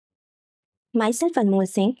Myself, Anmol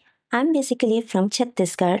Singh. I'm basically from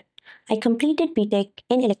Chhattisgarh. I completed BTech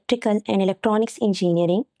in Electrical and Electronics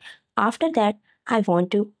Engineering. After that, I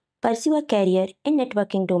want to pursue a career in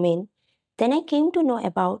networking domain. Then I came to know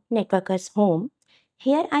about Networkers Home.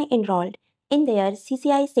 Here I enrolled in their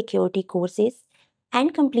CCIE Security courses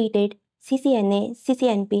and completed CCNA,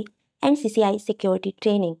 CCNP, and CCIE Security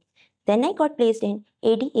training. Then I got placed in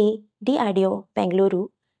ADA DRDO Bangalore.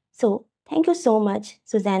 So, thank you so much,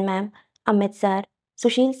 Suzanne ma'am, Amit sir,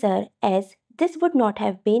 Sushil sir, as this would not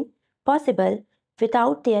have been possible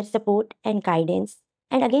without their support and guidance.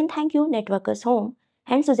 And again, thank you, Networkers Home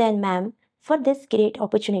and Suzanne ma'am, for this great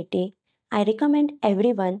opportunity. I recommend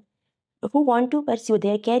everyone who want to pursue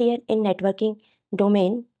their career in networking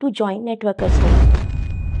domain to join Networkers Home.